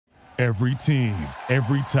Every team,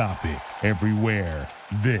 every topic, everywhere.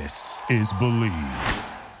 This is Believe.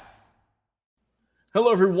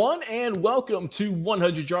 Hello, everyone, and welcome to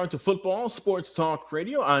 100 Yards of Football Sports Talk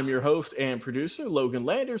Radio. I'm your host and producer, Logan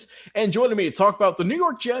Landers, and joining me to talk about the New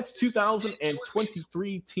York Jets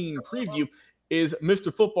 2023 team preview is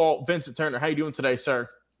Mr. Football, Vincent Turner. How you doing today, sir?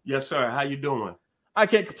 Yes, sir. How you doing? I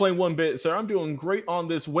can't complain one bit, sir. I'm doing great on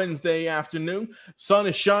this Wednesday afternoon. Sun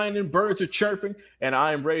is shining, birds are chirping, and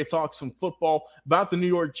I am ready to talk some football about the New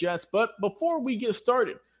York Jets. But before we get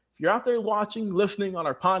started, if you're out there watching, listening on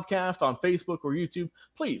our podcast on Facebook or YouTube,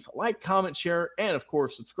 please like, comment, share, and of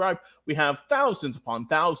course, subscribe. We have thousands upon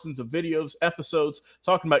thousands of videos, episodes,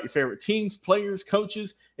 talking about your favorite teams, players,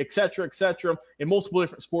 coaches, etc., in multiple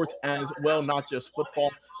different sports as well, not just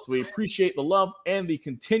football. So we appreciate the love and the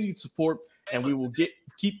continued support, and we will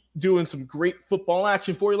keep doing some great football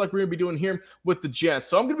action for you like we're going to be doing here with the Jets.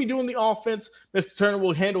 So I'm going to be doing the offense. Mr. Turner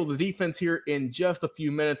will handle the defense here in just a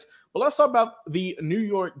few minutes. But let's talk about the New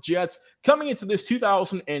York Jets coming into this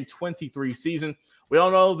 2023 season. We all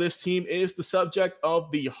know this team is the subject of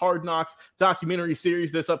the Hard Knocks documentary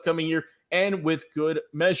series this upcoming year, and with good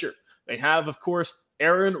measure. They have, of course,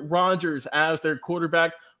 Aaron Rodgers as their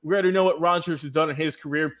quarterback. We already know what Rodgers has done in his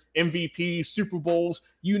career. MVP, Super Bowls,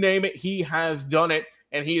 you name it, he has done it.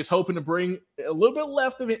 And he is hoping to bring a little bit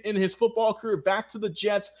left of it in his football career back to the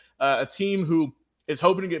Jets, a team who is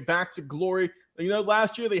hoping to get back to glory. You know,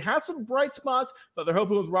 last year they had some bright spots, but they're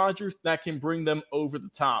hoping with Rodgers that can bring them over the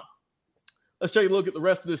top. Let's take a look at the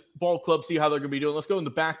rest of this ball club, see how they're going to be doing. Let's go in the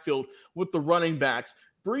backfield with the running backs.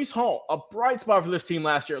 Breece Hall, a bright spot for this team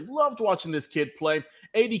last year. Loved watching this kid play.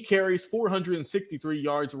 80 carries, 463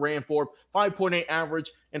 yards, ran for 5.8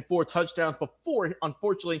 average and 4 touchdowns before,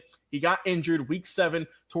 unfortunately, he got injured week 7,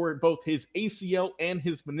 tore both his ACL and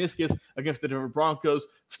his meniscus against the Denver Broncos.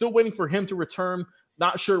 Still waiting for him to return.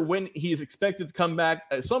 Not sure when he is expected to come back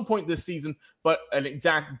at some point this season, but an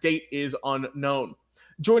exact date is unknown.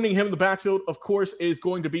 Joining him in the backfield, of course, is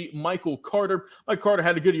going to be Michael Carter. Mike Carter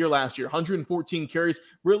had a good year last year, 114 carries,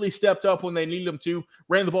 really stepped up when they needed him to,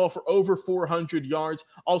 ran the ball for over 400 yards,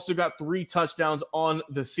 also got 3 touchdowns on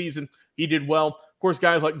the season. He did well. Of course,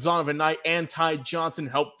 guys like Zonovan Knight and Ty Johnson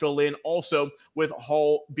helped fill in also with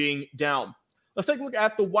Hall being down. Let's take a look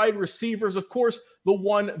at the wide receivers. Of course, the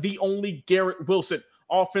one, the only Garrett Wilson,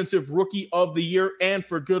 Offensive Rookie of the Year, and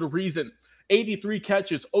for good reason. 83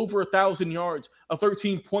 catches, over 1,000 yards, a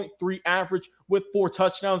 13.3 average with 4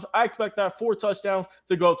 touchdowns. I expect that 4 touchdowns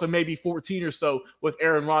to go up to maybe 14 or so with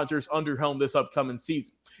Aaron Rodgers under helm this upcoming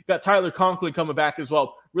season. Got Tyler Conklin coming back as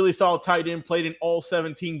well. Really solid tight end, played in all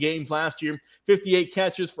 17 games last year. 58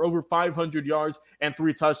 catches for over 500 yards and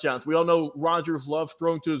 3 touchdowns. We all know Rodgers loves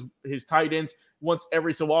throwing to his tight ends once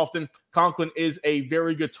every so often. Conklin is a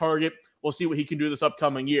very good target. We'll see what he can do this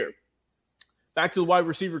upcoming year. Back to the wide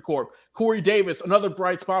receiver corps. Corey Davis, another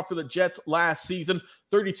bright spot for the Jets last season.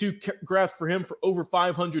 32 grabs for him for over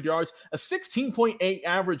 500 yards, a 16.8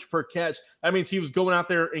 average per catch. That means he was going out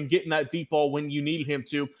there and getting that deep ball when you needed him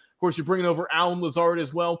to. Of course, you're bringing over Allen Lazard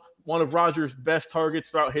as well, one of Rodgers' best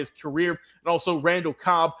targets throughout his career. And also Randall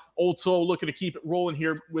Cobb, old soul, looking to keep it rolling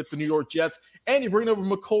here with the New York Jets. And you bring over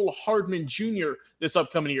McCole Hardman Jr. this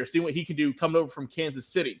upcoming year, seeing what he can do coming over from Kansas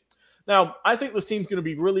City. Now, I think this team's going to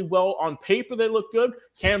be really well. On paper, they look good.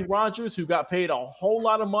 Cam Rodgers, who got paid a whole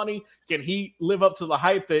lot of money, can he live up to the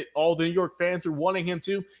hype that all the New York fans are wanting him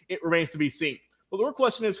to? It remains to be seen. But the real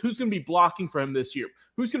question is, who's going to be blocking for him this year?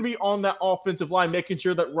 Who's going to be on that offensive line, making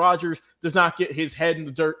sure that Rodgers does not get his head in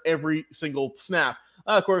the dirt every single snap?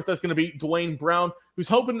 Of course, that's going to be Dwayne Brown, who's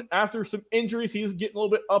hoping after some injuries, he's getting a little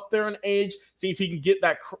bit up there in age, see if he can get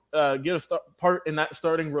that part in that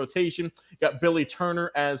starting rotation. You got Billy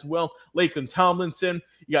Turner as well, Laken Tomlinson.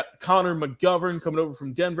 You got Connor McGovern coming over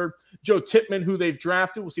from Denver. Joe Tippmann, who they've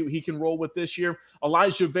drafted. We'll see what he can roll with this year.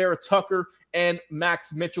 Elijah Vera Tucker and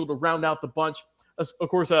Max Mitchell to round out the bunch. Of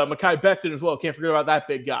course, Mekhi Becton as well. Can't forget about that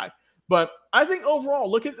big guy. But I think overall,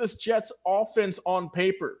 look at this Jets offense on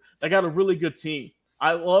paper. They got a really good team.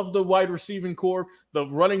 I love the wide receiving core. The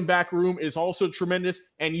running back room is also tremendous,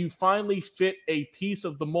 and you finally fit a piece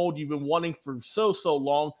of the mold you've been wanting for so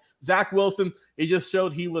long. Zach Wilson, he just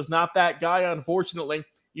showed he was not that guy, unfortunately.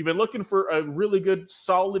 You've been looking for a really good,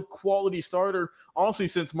 solid, quality starter, honestly,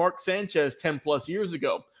 since Mark Sanchez 10-plus years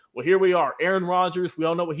ago. Well, here we are. Aaron Rodgers, we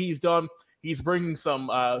all know what he's done. He's bringing some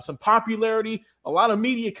popularity, a lot of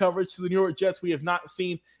media coverage to the New York Jets we have not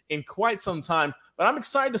seen in quite some time. But I'm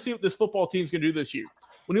excited to see what this football team's going to do this year.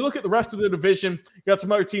 When you look at the rest of the division, you got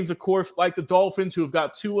some other teams, of course, like the Dolphins, who have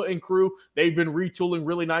got Tua and crew. They've been retooling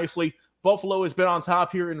really nicely. Buffalo has been on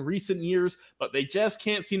top here in recent years, but they just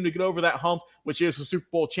can't seem to get over that hump which is the Super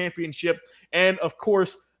Bowl championship. And, of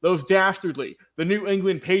course, those dastardly, the New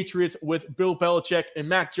England Patriots with Bill Belichick and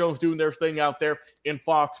Mac Jones doing their thing out there in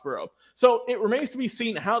Foxborough. So it remains to be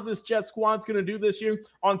seen how this Jet squad's going to do this year.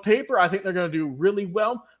 On paper, I think they're going to do really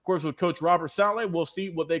well. Of course, with Coach Robert Saleh, we'll see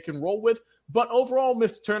what they can roll with. But overall,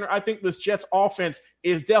 Mr. Turner, I think this Jets offense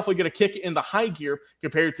is definitely going to kick it in the high gear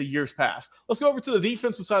compared to years past. Let's go over to the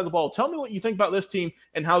defensive side of the ball. Tell me what you think about this team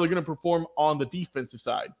and how they're going to perform on the defensive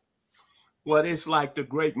side. Well, it's like the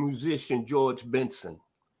great musician George Benson.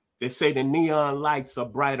 They say the neon lights are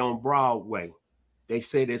bright on Broadway. They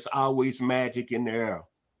say there's always magic in the air.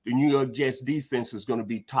 The New York Jets defense is going to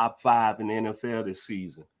be top 5 in the NFL this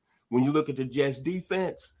season. When you look at the Jets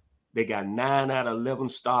defense, they got 9 out of 11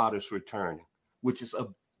 starters returning, which is a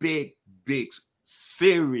big,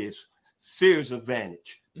 serious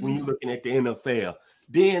advantage when you're looking at the NFL.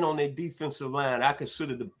 Then on their defensive line, I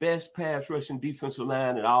consider the best pass rushing defensive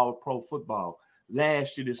line in all pro football.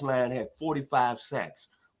 Last year, this line had 45 sacks.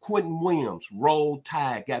 Quentin Williams, rolled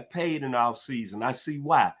tide, got paid in the offseason. I see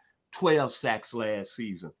why. 12 sacks last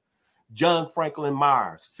season. John Franklin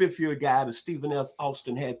Myers, fifth-year guy to Stephen F.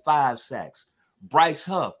 Austin, had 5 sacks. Bryce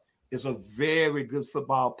Huff is a very good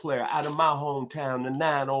football player out of my hometown, the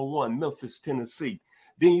 901, Memphis, Tennessee.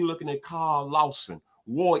 Then you're looking at Carl Lawson,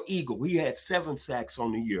 War Eagle. He had 7 sacks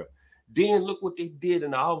on the year. Then look what they did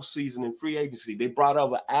in the offseason in free agency. They brought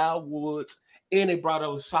over Al Woods, and they brought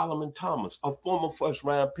over Solomon Thomas, a former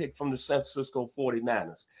first-round pick from the San Francisco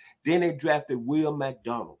 49ers. Then they drafted Will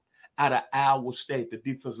McDonald out of Iowa State, the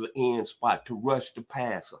defensive end spot, to rush the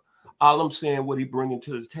passer. All I'm saying, what he bringing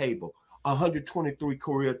to the table, 123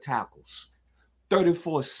 career tackles,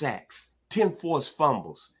 34 sacks, 10 forced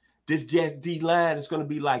fumbles. This Jets D-line is going to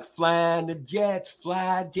be like flying the Jets,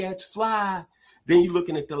 fly, Jets, fly. Then you're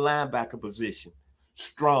looking at the linebacker position.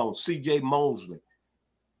 Strong, C.J. Mosley,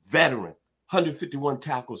 veteran, 151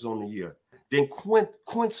 tackles on the year. Then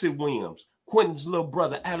Quincy Williams, Quentin's little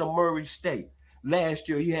brother out of Murray State. Last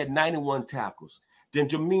year, he had 91 tackles. Then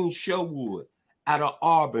Jamin Sherwood out of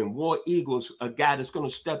Auburn, War Eagles, a guy that's going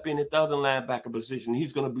to step in at the other linebacker position.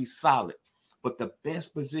 He's going to be solid. But the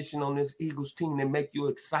best position on this Eagles team that make you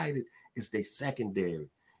excited is their secondary.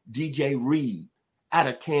 DJ Reed out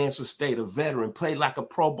of Kansas State, a veteran, played like a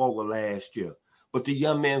Pro Bowler last year. But the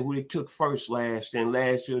young man who they took first last year in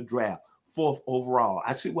last year's draft, 4th overall,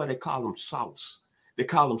 I see why they call him Sauce. They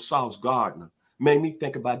call him Sauce Gardner. Made me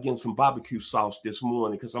think about getting some barbecue sauce this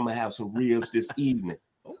morning because I'm going to have some ribs this evening.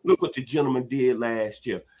 Look what the gentleman did last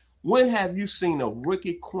year. When have you seen a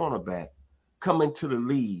rookie cornerback come into the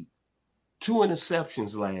league? 2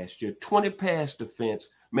 interceptions last year, 20 pass defense,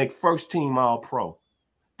 make first team All-Pro.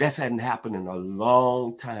 That hadn't happened in a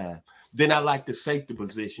long time. Then I like the safety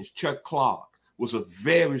positions. Chuck Clark was a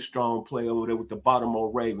very strong player over there with the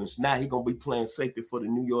Baltimore Ravens. Now he's going to be playing safety for the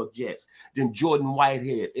New York Jets. Then Jordan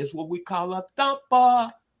Whitehead is what we call a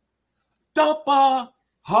thumper,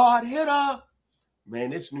 hard hitter. Man,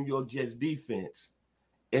 this New York Jets defense,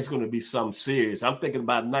 it's going to be something serious. I'm thinking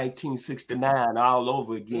about 1969 all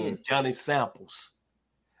over again. Johnny Samples,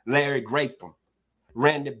 Larry Grapem,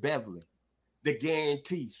 Randy Beverly, the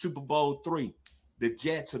guarantee, Super Bowl III. The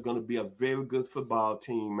Jets are going to be a very good football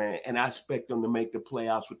team, man, and I expect them to make the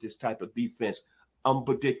playoffs with this type of defense. I'm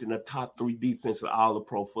predicting a top 3 defense of all of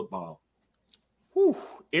pro football. Whew.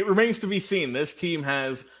 It remains to be seen. This team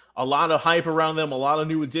has a lot of hype around them, a lot of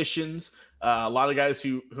new additions, a lot of guys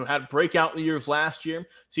who had breakout years last year.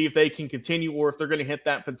 See if they can continue or if they're going to hit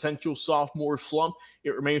that potential sophomore slump.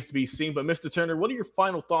 It remains to be seen. But, Mr. Turner, what are your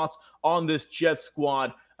final thoughts on this Jets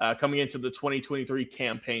squad coming into the 2023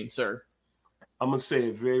 campaign, sir? I'm going to say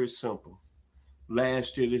it very simple.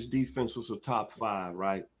 Last year, this defense was a top 5,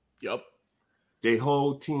 right? Yep. Their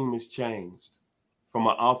whole team has changed from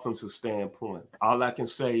an offensive standpoint. All I can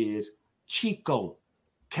say is Chico,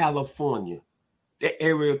 California. The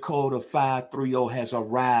area code of 530 has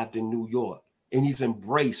arrived in New York, and he's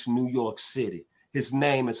embraced New York City. His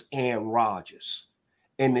name is Aaron Rodgers,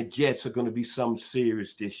 and the Jets are going to be something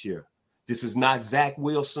serious this year. This is not Zach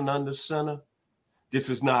Wilson under center. This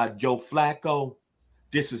is not Joe Flacco.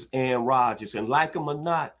 This is Aaron Rodgers. And like him or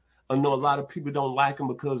not, I know a lot of people don't like him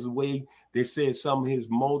because of the way they said some of his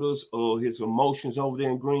motives or his emotions over there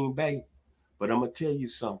in Green Bay. But I'm going to tell you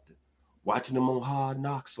something. Watching him on Hard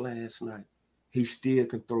Knocks last night, he still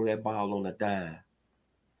can throw that ball on a dime.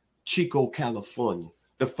 Chico, California,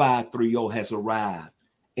 the 530 has arrived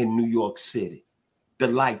in New York City. The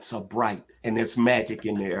lights are bright, and there's magic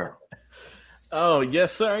in the air. Oh,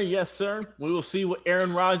 yes, sir. Yes, sir. We will see what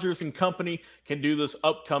Aaron Rodgers and company can do this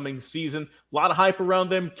upcoming season. A lot of hype around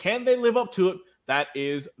them. Can they live up to it? That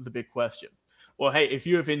is the big question. Well, hey, if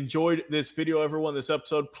you have enjoyed this video, everyone, this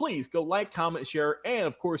episode, please go like, comment, share, and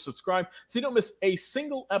of course, subscribe so you don't miss a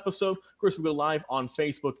single episode. Of course, we go live on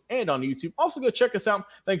Facebook and on YouTube. Also, go check us out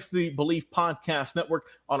thanks to the Believe Podcast Network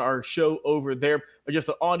on our show over there. Just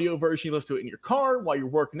an audio version. You listen to it in your car while you're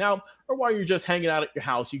working out or while you're just hanging out at your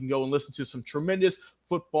house. You can go and listen to some tremendous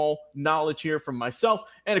football knowledge here from myself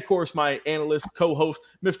and, of course, my analyst, co-host,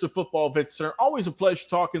 Mr. Football Vincent Turner. Always a pleasure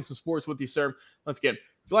talking some sports with you, sir. Once again,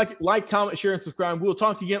 if you like, comment, share, and subscribe, we'll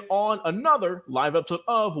talk to you again on another live episode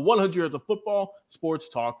of 100 Years of Football Sports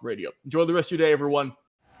Talk Radio. Enjoy the rest of your day, everyone.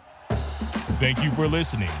 Thank you for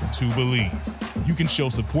listening to Believe. You can show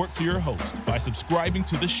support to your host by subscribing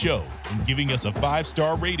to the show and giving us a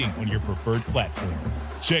 5-star rating on your preferred platform.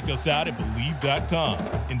 Check us out at Believe.com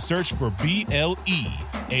and search for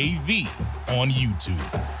BLEAV on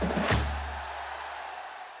YouTube.